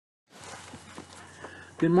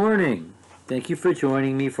Good morning. Thank you for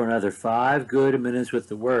joining me for another 5 good minutes with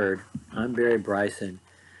the Word. I'm Barry Bryson.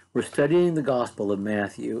 We're studying the Gospel of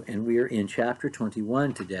Matthew, and we are in chapter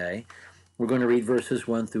 21 today. We're going to read verses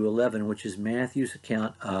 1 through 11, which is Matthew's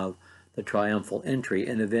account of the triumphal entry,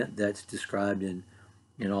 an event that's described in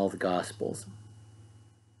all the Gospels.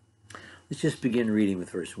 Let's just begin reading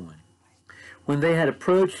with verse 1. When they had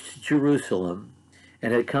approached Jerusalem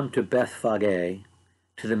and had come to Bethphage,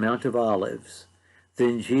 to the Mount of Olives,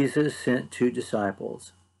 then Jesus sent 2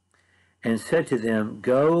 disciples and said to them,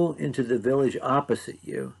 "Go into the village opposite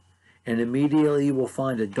you, and immediately you will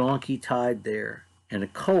find a donkey tied there, and a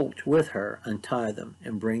colt with her. Untie them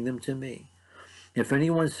and bring them to me. If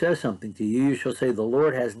anyone says something to you, you shall say, 'The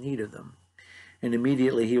Lord has need of them,' and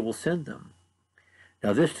immediately he will send them."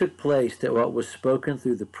 Now this took place that what was spoken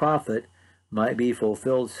through the prophet might be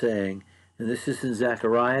fulfilled, saying, and this is in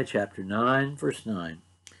Zechariah chapter 9, verse 9,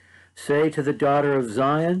 "Say to the daughter of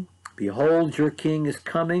Zion, Behold, your king is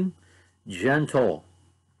coming, gentle,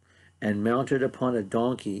 and mounted upon a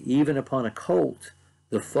donkey, even upon a colt,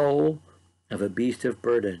 the foal of a beast of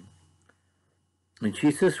burden." And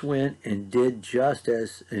Jesus went and did just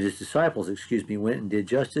as, and his disciples, went and did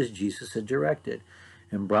just as Jesus had directed,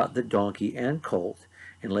 and brought the donkey and colt,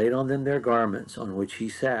 and laid on them their garments, on which he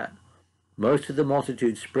sat. Most of the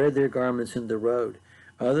multitude spread their garments in the road.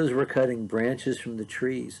 Others were cutting branches from the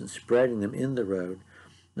trees and spreading them in the road.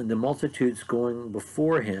 And the multitudes going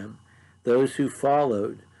before him, those who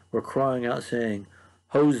followed, were crying out, saying,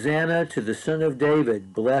 "Hosanna to the Son of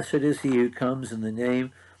David! Blessed is he who comes in the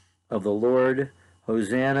name of the Lord!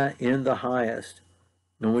 Hosanna in the highest!"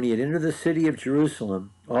 And when he had entered the city of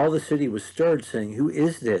Jerusalem, all the city was stirred, saying, "Who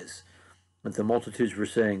is this?" But the multitudes were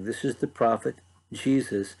saying, "This is the prophet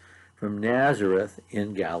Jesus from Nazareth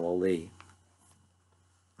in Galilee."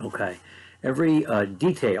 Okay, every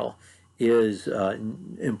detail is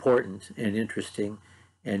important and interesting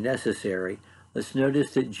and necessary. Let's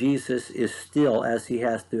notice that Jesus is still, as he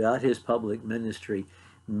has throughout his public ministry,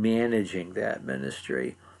 managing that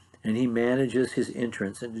ministry. And he manages his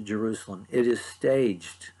entrance into Jerusalem. It is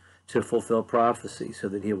staged to fulfill prophecy so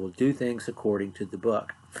that he will do things according to the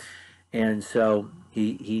book. And so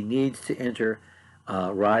he needs to enter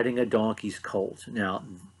riding a donkey's colt. Now,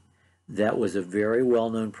 that was a very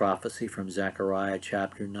well-known prophecy from Zechariah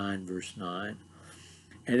chapter 9, verse 9.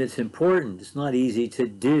 And it's important. It's not easy to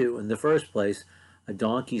do. In the first place, a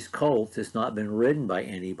donkey's colt has not been ridden by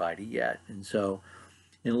anybody yet. And so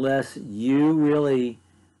unless you really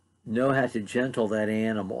know how to gentle that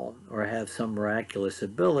animal or have some miraculous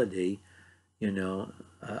ability,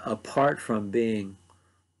 apart from being,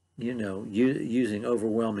 using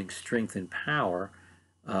overwhelming strength and power,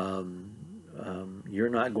 you're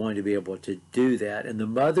not going to be able to do that. And the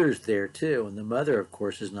mother's there too. And the mother, of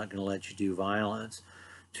course, is not going to let you do violence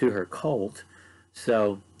to her colt.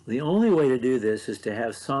 So the only way to do this is to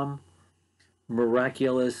have some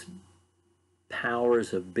miraculous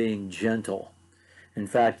powers of being gentle. In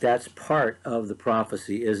fact, that's part of the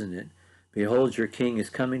prophecy, isn't it? "Behold, your king is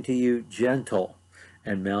coming to you gentle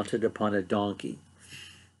and mounted upon a donkey."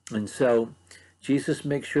 And so Jesus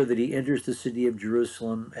makes sure that he enters the city of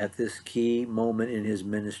Jerusalem at this key moment in his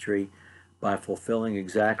ministry by fulfilling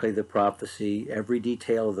exactly the prophecy, every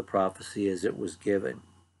detail of the prophecy as it was given.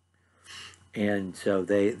 And so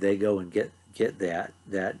they go and get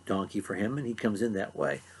that donkey for him, and he comes in that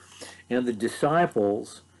way. And the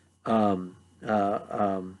disciples put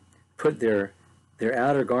their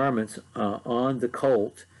outer garments on the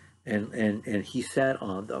colt, and he sat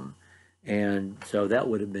on them. And so that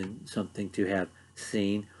would have been something to have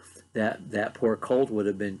seen. That poor colt would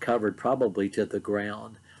have been covered probably to the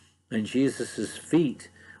ground. And Jesus's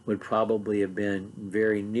feet would probably have been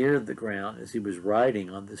very near the ground as he was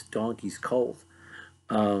riding on this donkey's colt.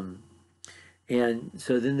 And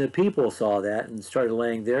so then the people saw that and started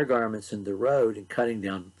laying their garments in the road and cutting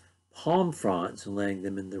down palm fronds and laying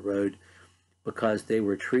them in the road because they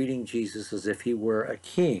were treating Jesus as if he were a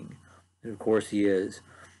king. And of course he is.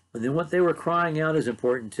 And then what they were crying out is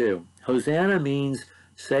important too. Hosanna means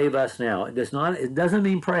save us now. It doesn't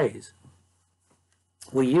mean praise.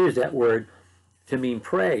 We use that word to mean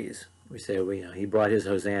praise. We say, well, he brought his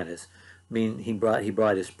hosannas. I mean, he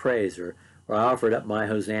brought his praise, or I offered up my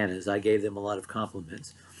hosannas. I gave them a lot of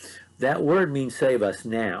compliments. That word means save us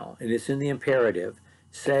now, and it's in the imperative.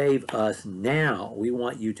 Save us now. We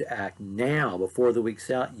want you to act now before the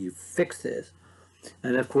week's out. You fix this.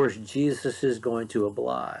 And of course, Jesus is going to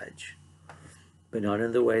oblige, but not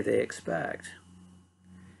in the way they expect.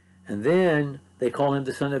 And then they call him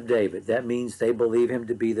the Son of David. That means they believe him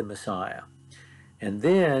to be the Messiah. And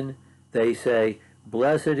then they say,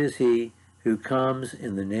 "Blessed is he who comes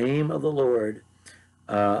in the name of the Lord,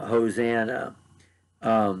 Hosanna.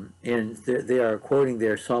 And they are quoting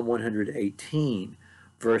there Psalm 118,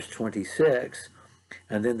 verse 26,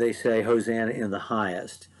 and then they say Hosanna in the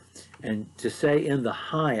highest. And to say in the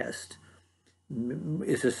highest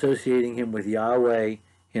is associating him with Yahweh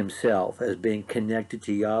himself, as being connected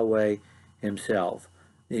to Yahweh himself.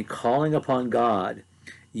 The calling upon God,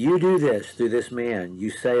 you do this through this man, you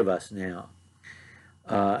save us now.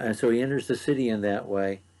 And so he enters the city in that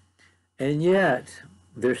way. And yet,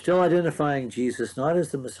 they're still identifying Jesus not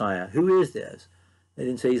as the Messiah. Who is this? They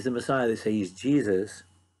didn't say he's the Messiah. They say he's Jesus,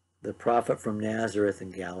 the prophet from Nazareth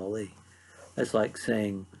in Galilee. That's like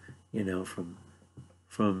saying,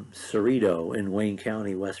 from Cerrito in Wayne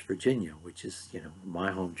County, West Virginia, which is,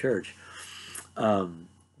 my home church. Well,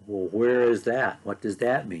 where is that? What does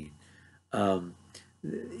that mean? It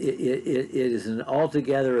is an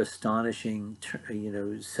altogether astonishing,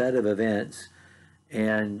 set of events,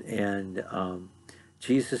 and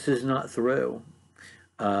Jesus is not through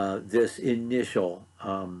this initial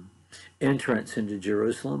entrance into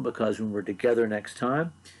Jerusalem, because when we're together next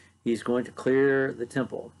time, he's going to clear the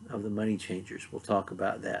temple of the money changers. We'll talk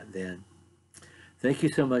about that then. Thank you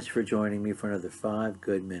so much for joining me for another 5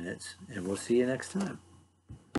 good minutes, and we'll see you next time.